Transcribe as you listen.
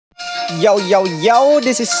Yo, yo, yo,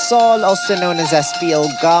 this is Sol, also known as SPL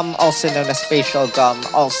Gum, also known as Spatial Gum,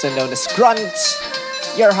 also known as Grunt,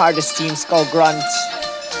 your hardest team Skull Grunt,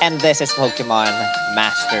 and this is Pokemon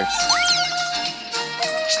Masters.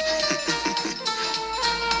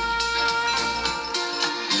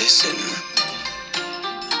 Listen.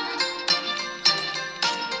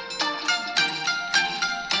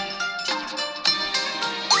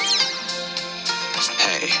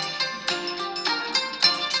 Hey.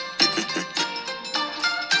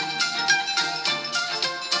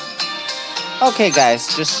 Okay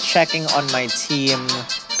guys, just checking on my team,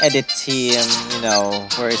 edit team,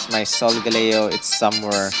 where is my Solgaleo? It's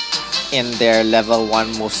somewhere in there, level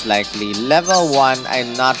 1 most likely. Level 1,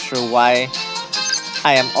 I'm not sure why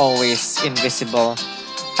I am always invisible.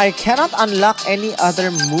 I cannot unlock any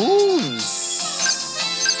other moves.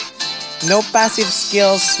 No passive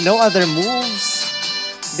skills, no other moves.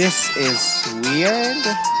 This is weird.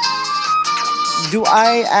 Do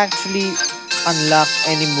I actually unlock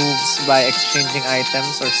any moves by exchanging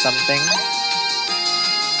items or something?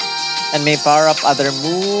 And may power up other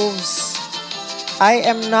moves? I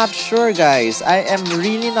am not sure, guys. I am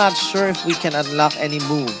really not sure if we can unlock any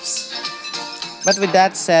moves. But with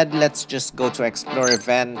that said, let's just go to explore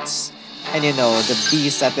events. And the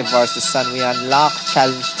beast that devours the sun, we unlock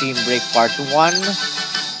Challenge Team Break Part 1.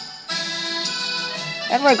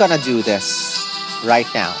 And we're gonna do this right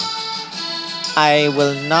now. I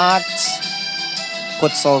will not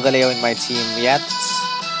put Solgaleo in my team yet.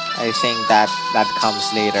 I think that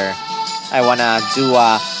comes later. I wanna do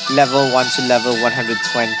a level 1 to level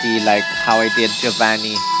 120 like how I did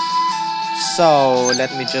Giovanni. So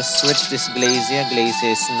let me just switch this Glacia.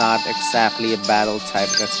 Glacia is not exactly a battle type.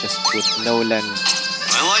 Let's just put Nolan.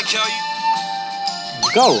 I like how you...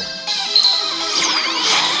 Go!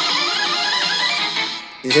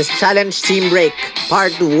 This is Challenge Team Break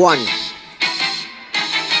Part 1.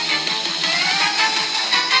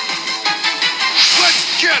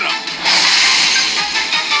 Get him!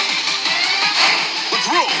 Let's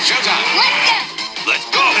roll! Showtime! Let's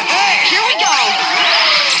go! Hey! Here we go!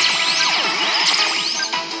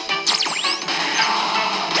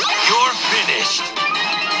 You're finished!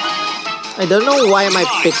 I don't know why my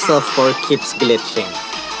Pixel 4 keeps glitching.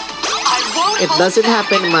 It doesn't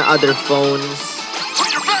happen in my other phones.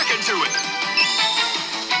 Put your back into it!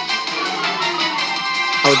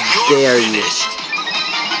 How dare you?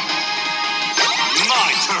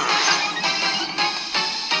 My turn!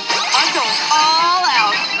 I'm going all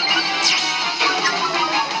out.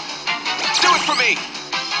 Do it for me!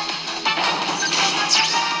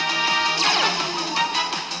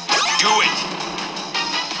 Do it!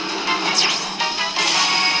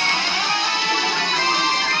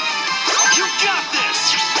 You got this!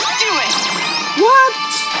 Do it. What?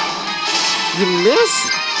 You missed?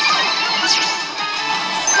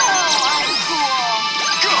 Oh, I'm cool.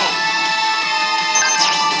 Go!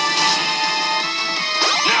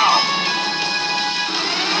 Now!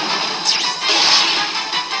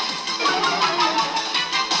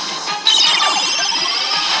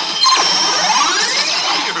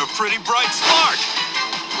 You're a pretty bright spark!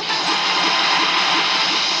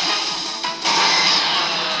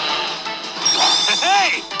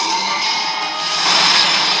 Hey!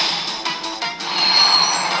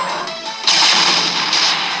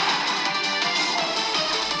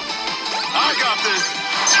 I got this!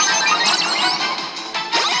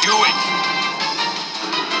 Do it!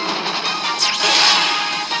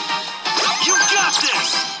 You got this!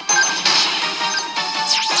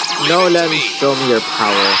 Nolan, show me your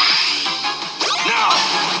power. Now!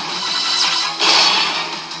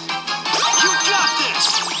 You got this!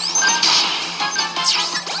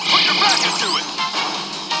 Put your back into it!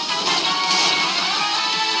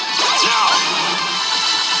 Now!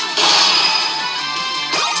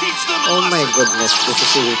 Teach them a Oh my lesson. goodness, this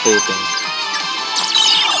is irritating.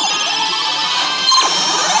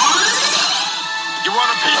 You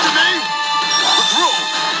want a piece of me? Let's roll!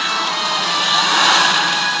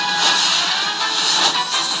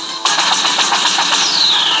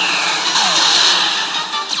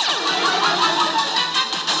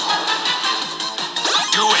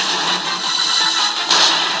 Do it!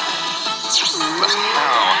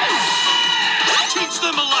 Teach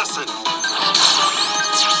them a lesson!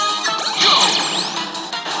 Go!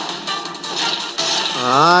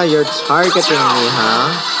 Ah, you're targeting me, huh?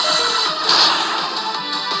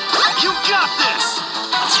 You got this!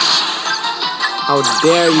 How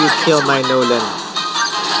dare you kill my Nolan?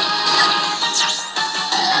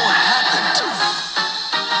 What happened?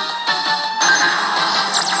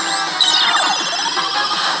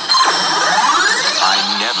 I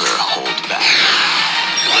never hold back.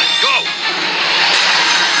 Let's go!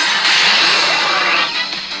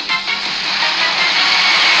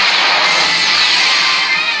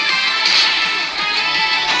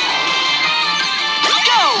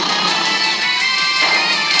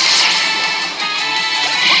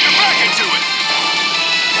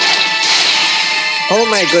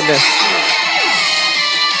 my goodness.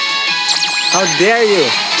 How dare you?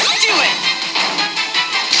 Do it.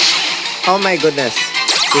 Oh my goodness.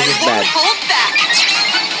 This is I bad. won't hold back.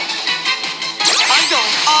 I'm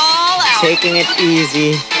going all out. Taking it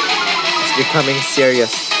easy. It's becoming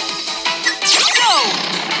serious. Go.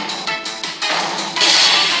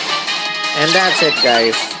 And that's it,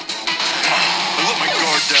 guys. I let my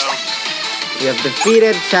guard down. We have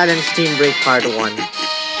defeated Challenge Team Break Part 1. A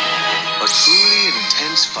truly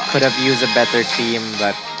intense fight. Could have used a better team,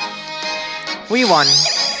 but we won.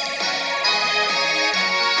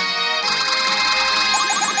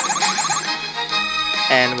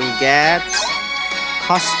 And we get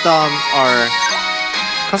custom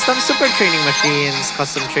super training machines,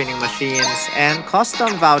 custom training machines, and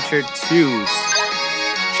custom voucher 2s.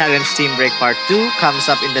 Challenge Team Break Part 2 comes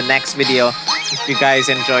up in the next video. If you guys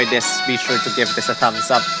enjoyed this, be sure to give this a thumbs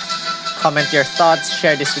up. Comment your thoughts,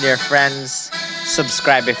 share this with your friends,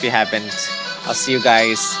 subscribe if you haven't. I'll see you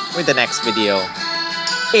guys with the next video.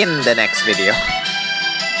 In the next video.